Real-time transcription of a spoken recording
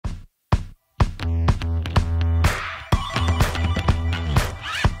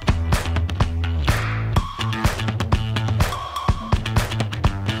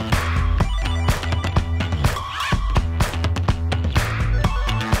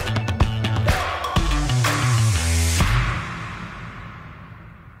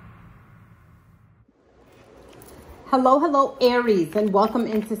Hello, Aries, and welcome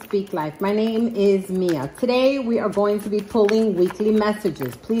into Speak Life. My name is Mia. Today, we are going to be pulling weekly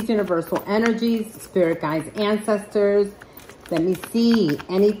messages. Please, universal energies, spirit guides, ancestors. Let me see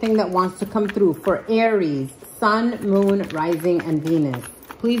anything that wants to come through for Aries, Sun, Moon, Rising, and Venus.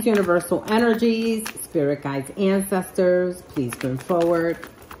 Please, universal energies, spirit guides, ancestors. Please bring forward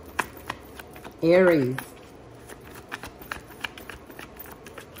Aries.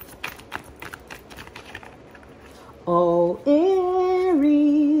 Oh,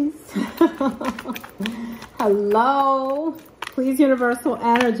 Aries. Hello. Please, universal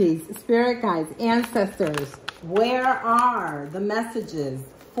energies, spirit guides, ancestors. Where are the messages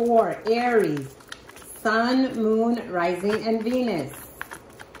for Aries, Sun, Moon, Rising, and Venus?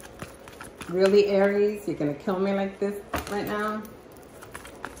 Really, Aries? You're going to kill me like this right now?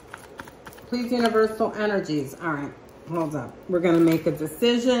 Please, universal energies. All right, hold up. We're going to make a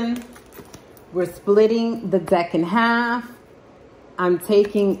decision. We're splitting the deck in half. I'm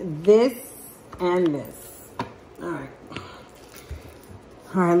taking this and this. All right.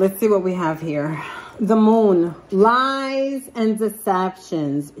 All right, let's see what we have here. The moon, lies and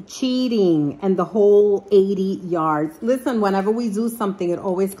deceptions, cheating, and the whole 80 yards. Listen, whenever we do something, it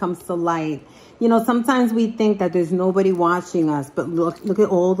always comes to light. You know, sometimes we think that there's nobody watching us, but look at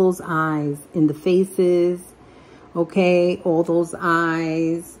all those eyes in the faces. Okay, all those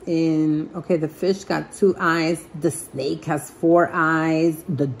eyes okay, the fish got 2 eyes. The snake has 4 eyes.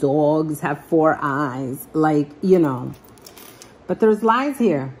 The dogs have 4 eyes. Like, you know. But there's lies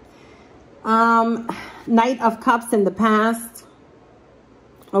here. Knight of Cups in the past.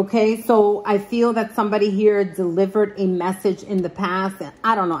 Okay, so I feel that somebody here delivered a message in the past.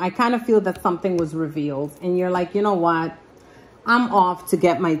 I don't know. I kind of feel that something was revealed. And you're like, you know what? I'm off to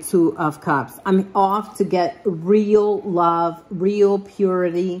get my 2 of Cups. I'm off to get real love, real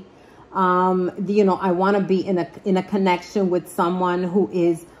purity. You know, I want to be in a connection with someone who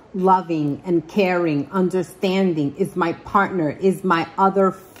is loving and caring, understanding, is my partner, is my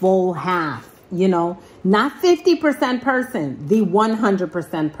other full half, you know, not 50% person, the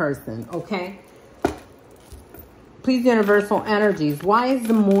 100% person. Okay. Please, universal energies. Why is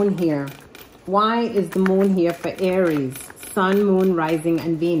the moon here? Why is the moon here for Aries? Sun, Moon, Rising,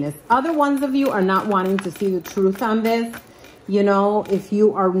 and Venus. Other ones of you are not wanting to see the truth on this. You know, if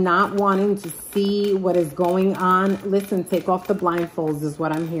you are not wanting to see what is going on, listen, take off the blindfolds is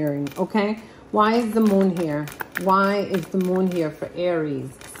what I'm hearing, okay? Why is the moon here? Why is the moon here for Aries?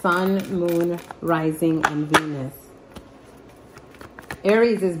 Sun, Moon, Rising, and Venus.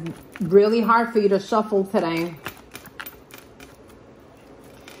 Aries is really hard for you to shuffle today.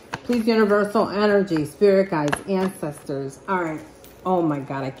 Please, universal energy, spirit guides, ancestors. All right. Oh my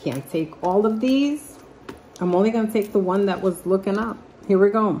God, I can't take all of these. I'm only going to take the one that was looking up. Here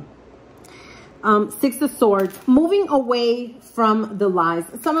we go. 6 of Swords, moving away from the lies.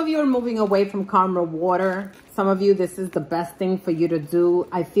 Some of you are moving away from karma water. Some of you, this is the best thing for you to do.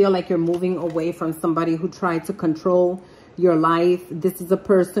 I feel like you're moving away from somebody who tried to control your life. This is a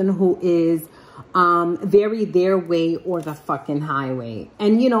person who is very their way or the fucking highway.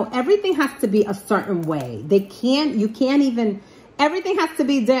 And, you know, everything has to be a certain way. You can't even, everything has to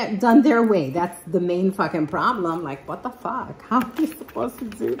be done their way. That's the main fucking problem. Like, what the fuck? How are you supposed to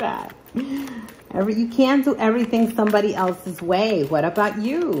do that? You can't do everything somebody else's way. What about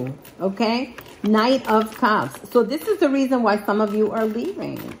you? Okay? Knight of Cups. So this is the reason why some of you are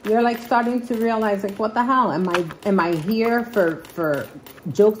leaving. You're like starting to realize, like, what the hell? Am I here for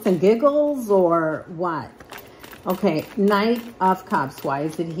jokes and giggles or what? Okay, Knight of Cups. Why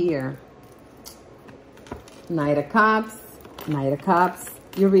is it here? Knight of Cups. Knight of Cups.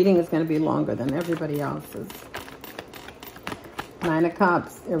 Your reading is going to be longer than everybody else's. 9 of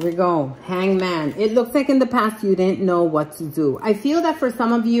Cups. Here we go. Hangman. It looks like in the past you didn't know what to do. I feel that for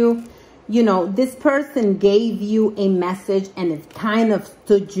some of you, you know, this person gave you a message and it kind of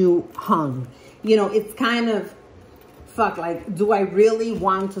stood you hung. You know, it's kind of, fuck, like, do I really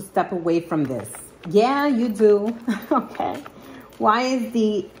want to step away from this? Yeah, you do. Okay. Why is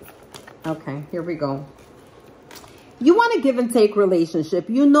the... Okay, here we go. You want a give and take relationship.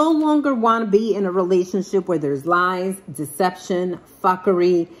 You no longer want to be in a relationship where there's lies, deception,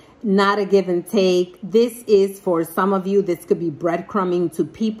 fuckery, not a give and take. This is for some of you. This could be breadcrumbing to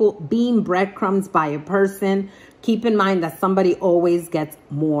people, being breadcrumbs by a person. Keep in mind that somebody always gets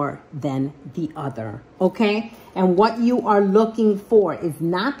more than the other. Okay? And what you are looking for is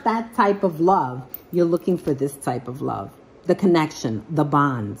not that type of love. You're looking for this type of love. The connection, the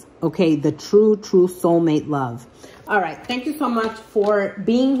bond, okay? The true soulmate love. All right. Thank you so much for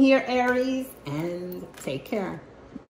being here, Aries, and take care.